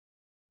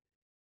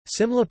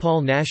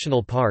Simlipal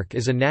National Park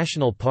is a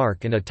national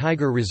park and a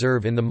tiger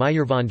reserve in the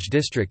Mayurbhanj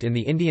district in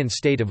the Indian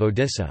state of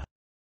Odisha.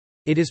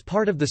 It is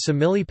part of the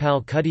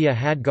Simlipal Kutia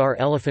Hadgar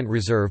Elephant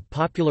Reserve,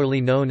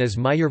 popularly known as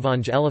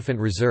Mayurbhanj Elephant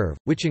Reserve,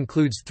 which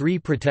includes 3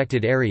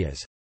 protected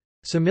areas.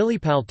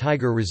 Simlipal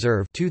Tiger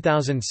Reserve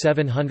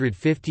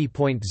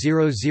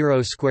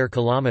 2750.00 square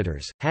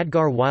kilometers,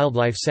 Hadgar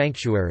Wildlife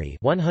Sanctuary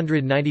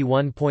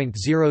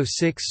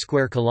 191.06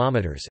 square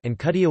kilometers and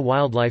Kutia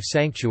Wildlife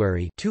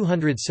Sanctuary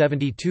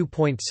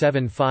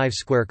 272.75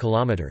 square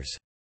kilometers.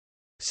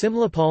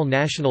 Simlipal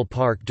National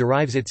Park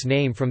derives its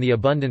name from the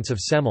abundance of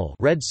semil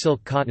red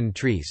silk cotton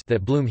trees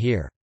that bloom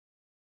here.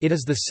 It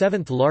is the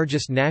 7th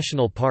largest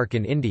national park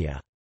in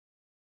India.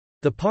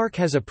 The park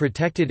has a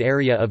protected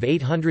area of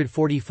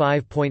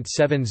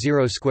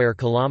 845.70 square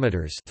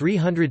kilometers,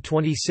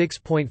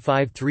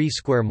 326.53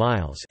 square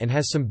miles, and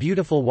has some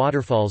beautiful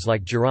waterfalls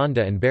like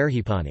Gironda and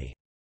Berhipani.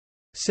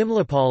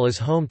 Simlipal is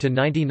home to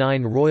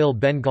 99 Royal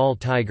Bengal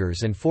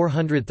tigers and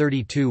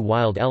 432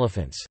 wild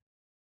elephants.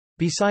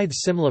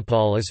 Besides,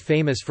 Simlipal is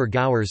famous for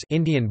gaurs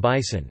Indian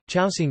bison,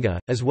 chausinga,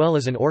 as well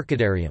as an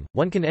orchidarium.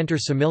 One can enter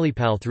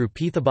Simlipal through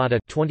Pithabada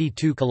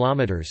 22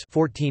 kilometers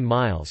 14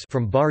 miles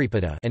from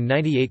Baripada and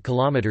 98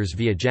 kilometers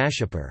via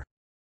Jashipur.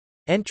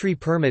 Entry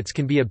permits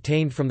can be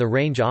obtained from the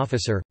range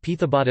officer,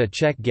 Pithabada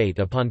check gate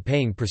upon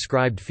paying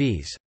prescribed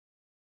fees.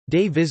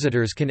 Day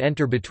visitors can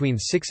enter between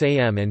 6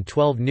 am and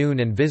 12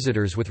 noon and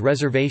visitors with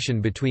reservation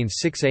between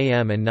 6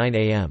 am and 9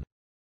 am.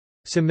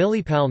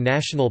 Simlipal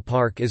National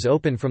Park is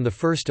open from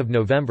 1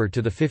 November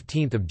to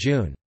 15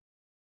 June.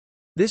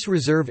 This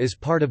reserve is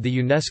part of the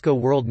UNESCO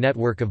World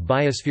Network of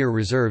Biosphere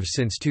Reserves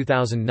since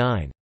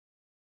 2009.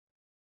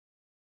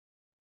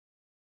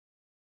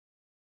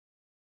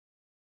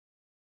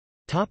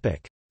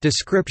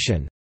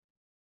 Description: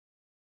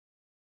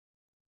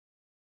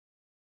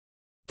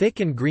 thick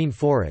and green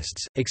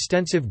forests,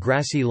 extensive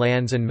grassy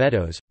lands and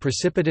meadows,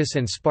 precipitous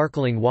and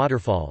sparkling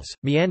waterfalls,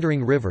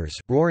 meandering rivers,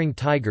 roaring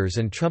tigers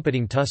and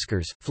trumpeting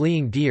tuskers,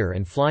 fleeing deer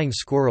and flying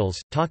squirrels,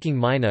 talking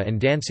myna and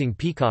dancing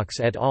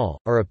peacocks et al.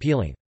 Are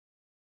appealing.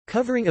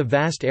 Covering a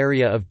vast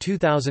area of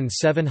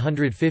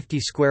 2,750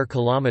 square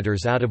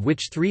kilometers, out of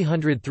which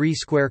 303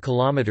 square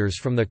kilometers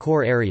from the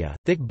core area,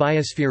 Thick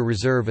Biosphere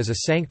Reserve is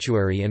a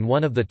sanctuary and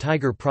one of the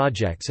tiger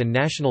projects and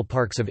national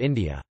parks of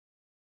India.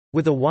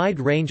 With a wide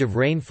range of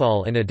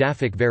rainfall and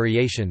edaphic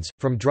variations,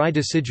 from dry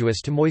deciduous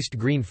to moist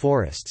green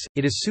forests,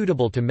 it is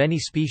suitable to many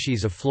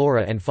species of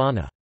flora and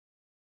fauna.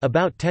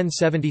 About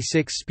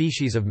 1076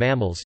 species of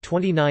mammals,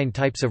 29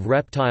 types of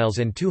reptiles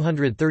and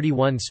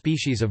 231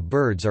 species of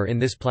birds are in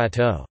this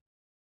plateau.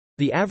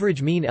 The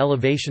average mean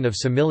elevation of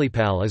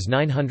Simlipal is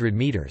 900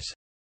 meters.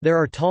 There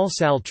are tall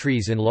sal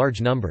trees in large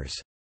numbers.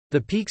 The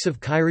peaks of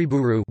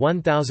Kairiburu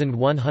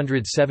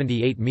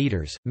 1178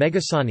 meters,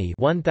 Megasani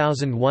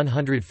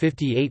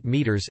 1158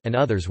 meters and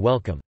others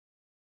welcome.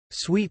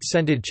 Sweet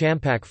scented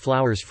champak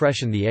flowers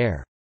freshen the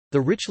air.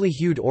 The richly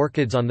hued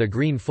orchids on the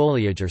green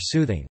foliage are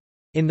soothing.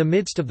 In the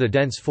midst of the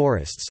dense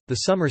forests, the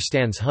summer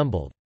stands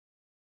humbled.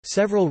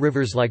 Several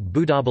rivers like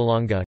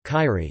Budabalanga,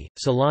 Kairi,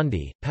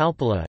 Salandi,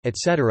 Palpala,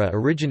 etc.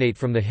 originate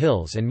from the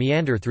hills and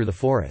meander through the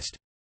forest.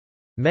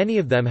 Many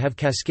of them have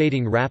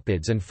cascading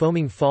rapids and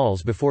foaming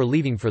falls before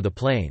leaving for the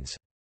plains.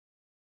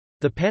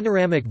 The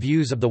panoramic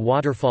views of the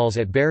waterfalls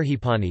at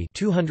Berhipani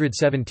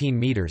 217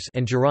 meters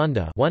and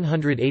Gironda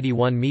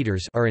 181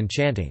 meters are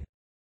enchanting.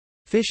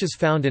 Fish is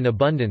found in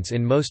abundance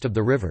in most of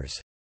the rivers.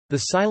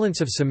 The silence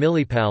of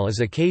Simlipal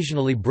is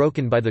occasionally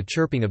broken by the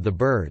chirping of the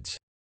birds.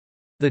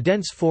 The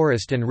dense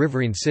forest and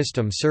riverine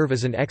system serve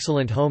as an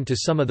excellent home to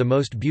some of the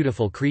most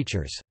beautiful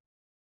creatures.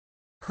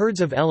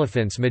 Herds of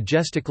elephants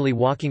majestically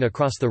walking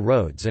across the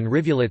roads and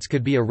rivulets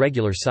could be a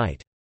regular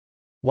sight.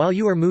 While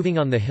you are moving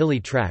on the hilly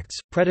tracts,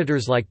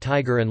 predators like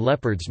tiger and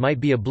leopards might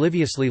be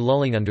obliviously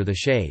lolling under the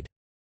shade.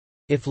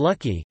 If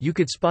lucky, you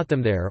could spot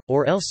them there,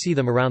 or else see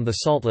them around the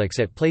saltlicks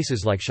at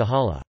places like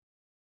Shahala.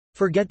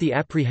 Forget the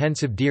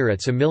apprehensive deer at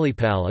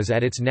Simlipal is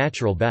at its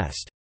natural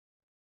best.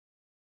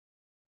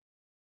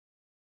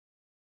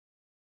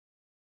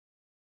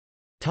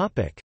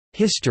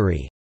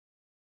 History.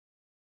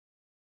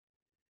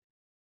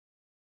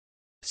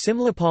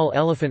 Simlipal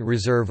Elephant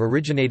Reserve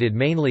originated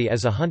mainly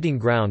as a hunting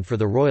ground for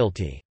the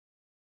royalty.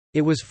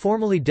 It was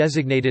formally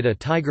designated a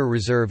tiger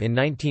reserve in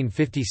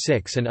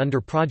 1956 and under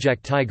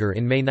Project Tiger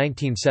in May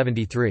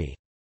 1973.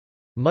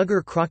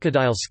 Mugger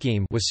crocodile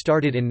scheme was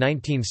started in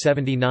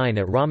 1979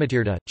 at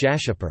Ramatirtha,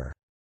 Jashipur.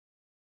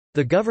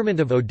 The government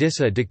of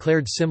Odisha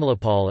declared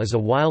Simlipal as a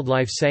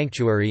wildlife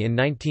sanctuary in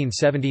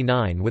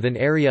 1979 with an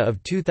area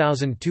of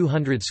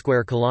 2,200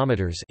 square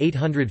kilometers,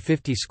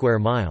 850 square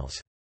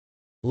miles.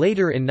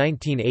 Later in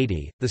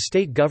 1980, the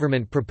state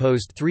government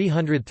proposed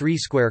 303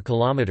 square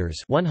kilometers,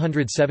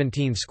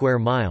 117 square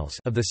miles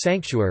of the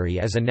sanctuary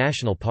as a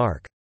national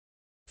park.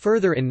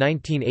 Further in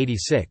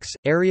 1986,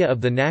 area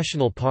of the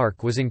national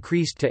park was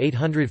increased to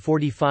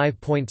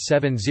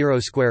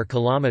 845.70 square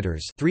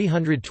kilometers,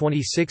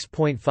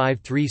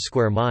 326.53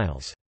 square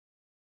miles.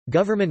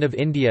 Government of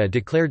India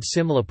declared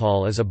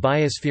Simlipal as a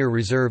biosphere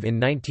reserve in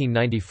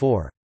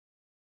 1994.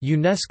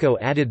 UNESCO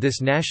added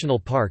this national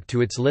park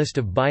to its list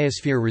of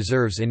biosphere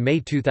reserves in May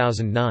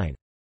 2009.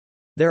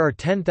 There are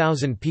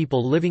 10,000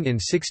 people living in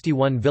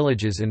 61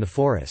 villages in the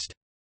forest.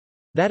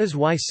 That is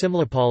why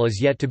Simlipal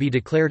is yet to be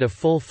declared a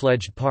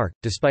full-fledged park,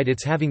 despite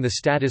its having the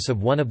status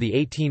of one of the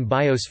 18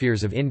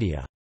 biospheres of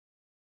India.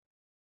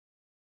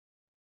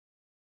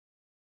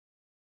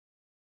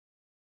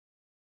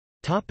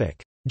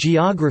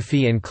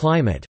 Geography and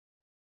climate.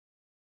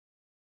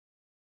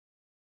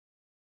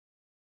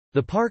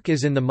 The park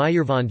is in the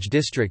Mayurbhanj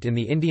district in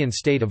the Indian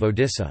state of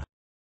Odisha.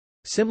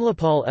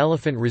 Simlipal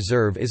Elephant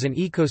Reserve is an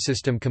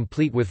ecosystem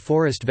complete with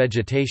forest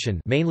vegetation,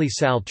 mainly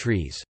sal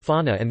trees,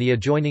 fauna and the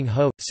adjoining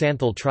Ho,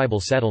 Santhal tribal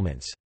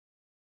settlements.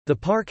 The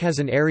park has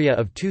an area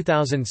of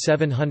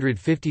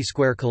 2,750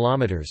 square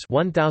kilometers,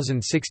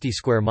 1,060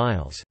 square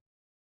miles.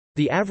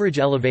 The average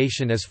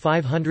elevation is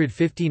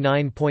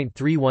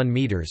 559.31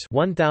 meters,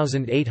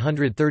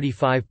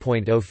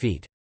 1,835.0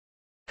 feet.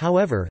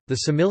 However, the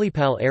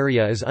Simlipal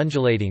area is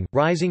undulating,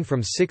 rising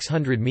from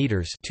 600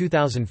 meters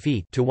 (2,000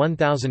 feet) to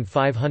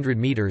 1,500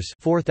 meters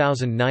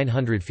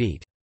 (4,900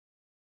 feet).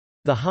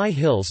 The high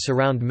hills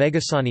surround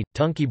Megasani,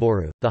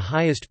 Tunkiboru, the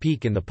highest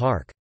peak in the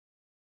park.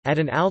 At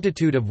an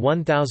altitude of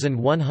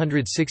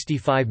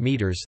 1,165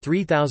 meters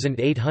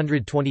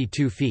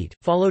 (3,822 feet),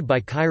 followed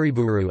by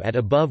Kairiburu at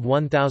above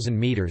 1,000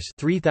 meters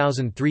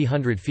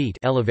 (3,300 feet)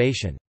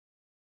 elevation.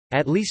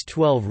 At least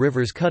 12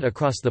 rivers cut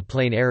across the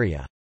plain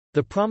area.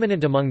 The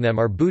prominent among them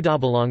are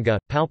Budabalanga,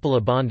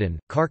 Palpalabandhan,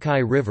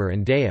 Karkai River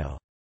and Deo.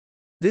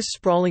 This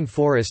sprawling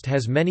forest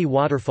has many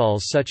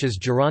waterfalls such as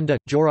Joranda,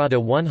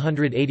 Jorada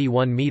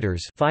 181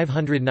 meters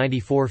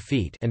 (594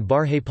 feet) and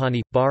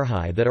Barhapani,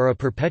 Barhai that are a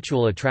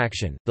perpetual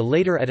attraction. The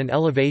latter at an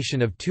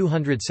elevation of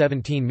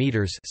 217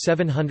 meters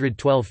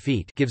 (712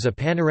 feet) gives a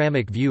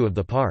panoramic view of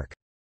the park.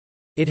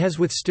 It has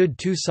withstood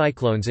 2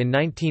 cyclones in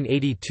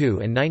 1982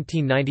 and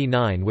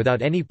 1999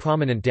 without any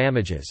prominent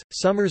damages.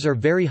 Summers are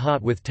very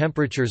hot with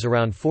temperatures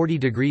around 40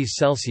 degrees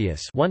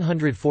Celsius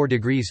 (104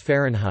 degrees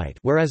Fahrenheit),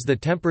 whereas the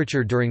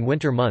temperature during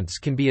winter months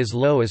can be as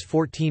low as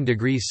 14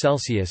 degrees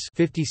Celsius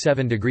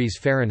 (57 degrees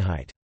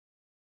Fahrenheit).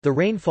 The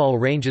rainfall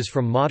ranges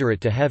from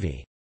moderate to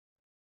heavy.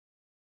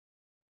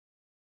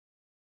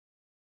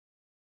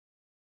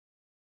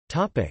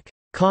 Topic: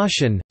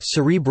 Caution: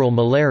 cerebral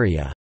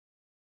malaria.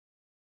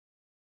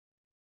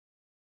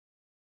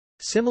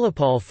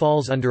 Simlipal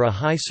falls under a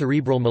high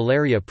cerebral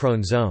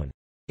malaria-prone zone.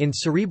 In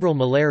cerebral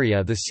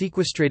malaria, the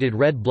sequestrated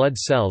red blood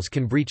cells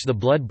can breach the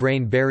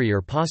blood-brain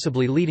barrier,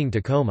 possibly leading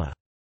to coma.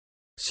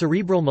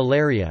 Cerebral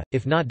malaria,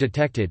 if not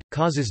detected,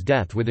 causes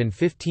death within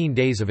 15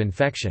 days of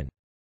infection.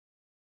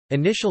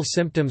 Initial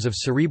symptoms of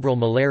cerebral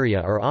malaria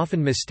are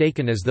often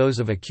mistaken as those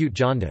of acute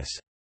jaundice.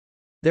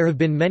 There have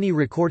been many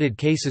recorded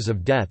cases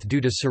of death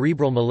due to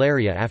cerebral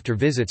malaria after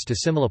visits to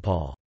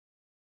Simlipal.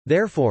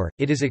 Therefore,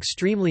 it is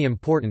extremely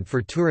important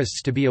for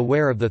tourists to be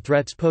aware of the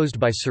threats posed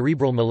by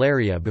cerebral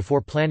malaria before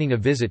planning a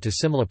visit to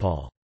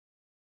Simlipal.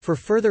 For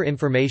further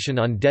information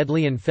on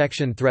deadly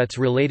infection threats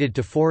related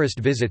to forest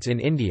visits in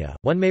India,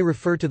 one may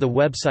refer to the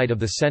website of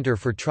the Centre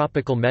for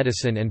Tropical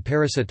Medicine and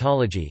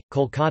Parasitology,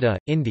 Kolkata,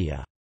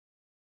 India.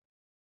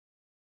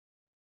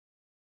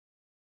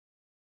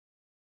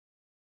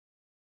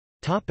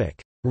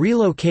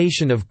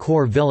 Relocation of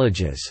core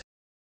villages.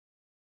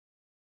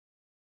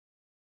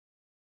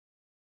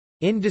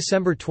 In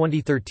December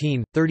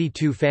 2013,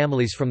 32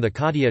 families from the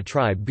Kadia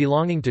tribe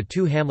belonging to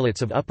 2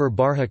 hamlets of Upper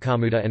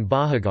Barhakamuda and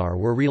Bahagar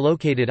were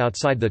relocated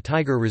outside the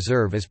tiger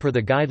reserve as per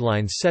the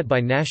guidelines set by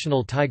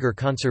National Tiger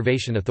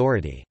Conservation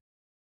Authority.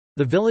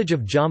 The village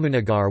of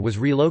Jamunagar was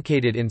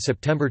relocated in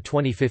September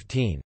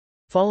 2015.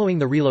 Following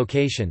the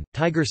relocation,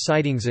 tiger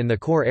sightings in the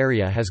core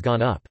area has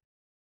gone up.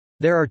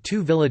 There are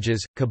 2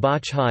 villages,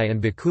 Kabachhai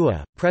and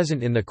Bakua,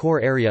 present in the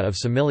core area of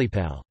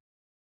Simlipal.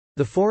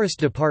 The Forest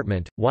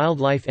Department,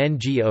 wildlife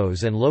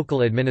NGOs and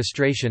local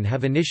administration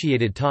have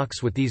initiated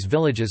talks with these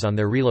villages on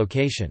their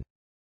relocation.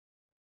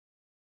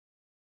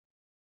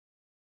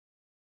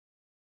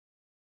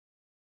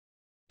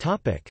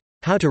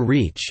 How to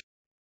reach.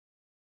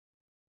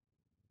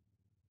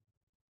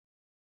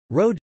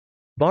 Road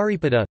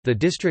Baripada, the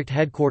district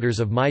headquarters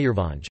of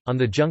Mayurbhanj, on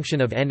the junction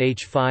of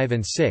NH 5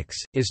 and 6,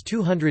 is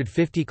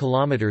 250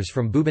 km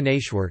from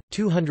Bhubaneswar,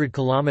 200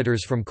 km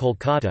from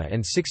Kolkata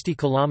and 60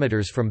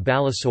 km from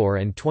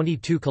Balasore and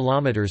 22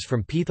 km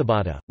from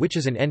Pithabada, which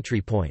is an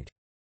entry point.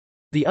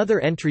 The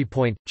other entry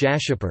point,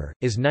 Jashipur,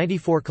 is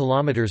 94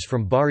 km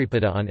from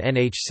Baripada on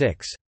NH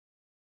 6.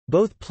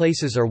 Both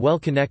places are well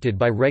connected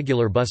by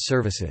regular bus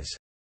services.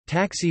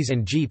 Taxis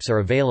and jeeps are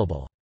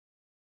available.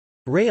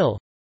 Rail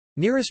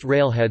Nearest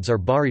railheads are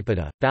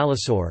Baripada,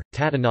 Balasore,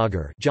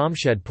 Tatanagar,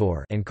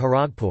 Jamshedpur, and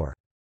Kharagpur.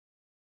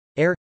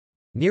 Air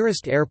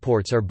Nearest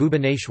airports are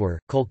Bhubaneswar,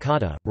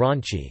 Kolkata,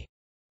 Ranchi.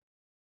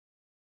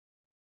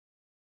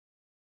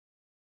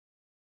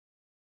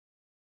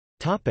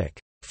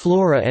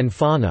 Flora and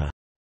fauna.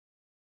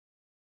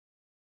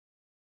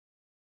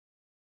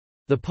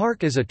 The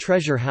park is a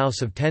treasure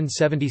house of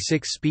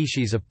 1076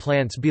 species of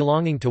plants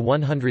belonging to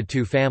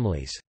 102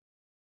 families.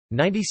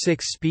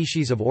 96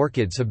 species of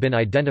orchids have been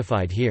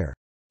identified here.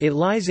 It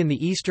lies in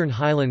the eastern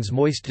highlands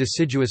moist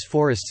deciduous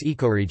forests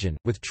ecoregion,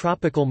 with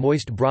tropical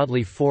moist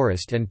broadleaf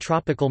forest and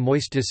tropical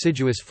moist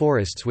deciduous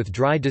forests with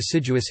dry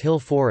deciduous hill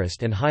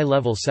forest and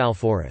high-level sal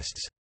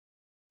forests.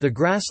 The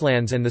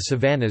grasslands and the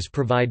savannas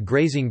provide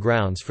grazing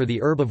grounds for the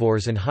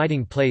herbivores and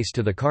hiding place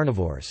to the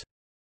carnivores.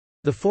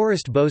 The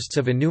forest boasts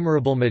of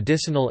innumerable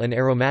medicinal and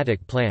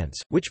aromatic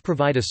plants, which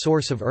provide a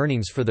source of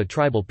earnings for the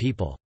tribal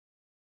people.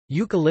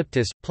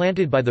 Eucalyptus,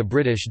 planted by the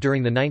British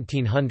during the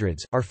 1900s,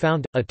 are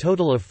found. A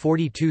total of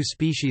 42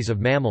 species of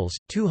mammals,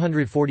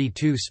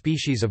 242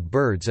 species of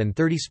birds, and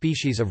 30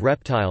 species of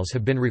reptiles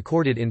have been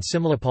recorded in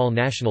Simlipal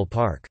National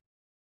Park.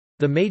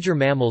 The major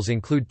mammals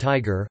include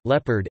tiger,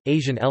 leopard,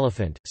 Asian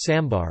elephant,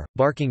 sambar,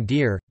 barking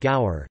deer,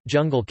 gaur,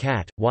 jungle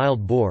cat,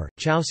 wild boar,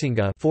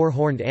 chausinga,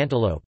 four-horned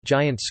antelope,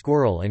 giant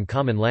squirrel, and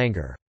common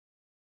langur.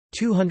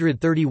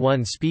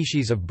 231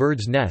 species of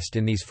birds nest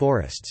in these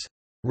forests.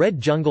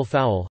 Red jungle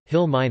fowl,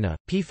 hill myna,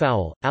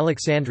 peafowl,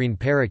 Alexandrine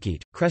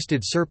parakeet,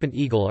 crested serpent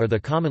eagle are the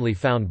commonly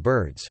found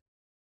birds.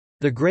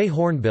 The gray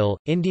hornbill,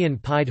 Indian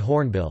pied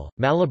hornbill,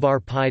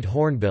 Malabar pied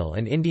hornbill,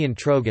 and Indian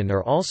trogon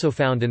are also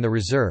found in the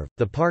reserve.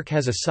 The park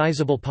has a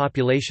sizable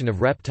population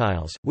of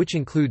reptiles, which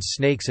includes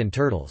snakes and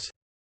turtles.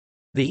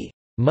 The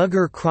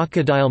Mugger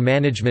Crocodile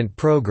Management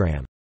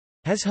Program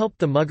has helped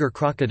the mugger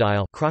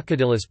crocodile,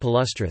 Crocodilus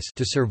palustris,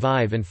 to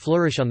survive and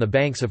flourish on the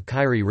banks of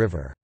Kyrie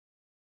River.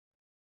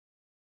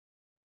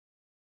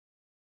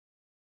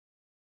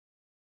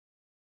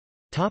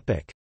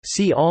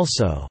 See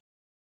also: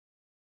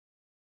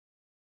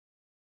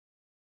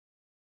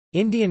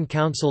 Indian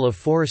Council of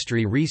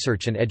Forestry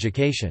Research and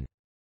Education.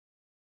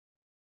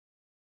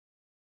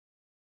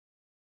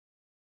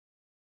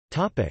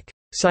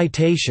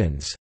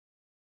 Citations.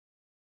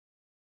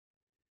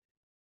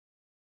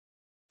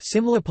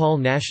 Simlipal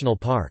National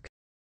Park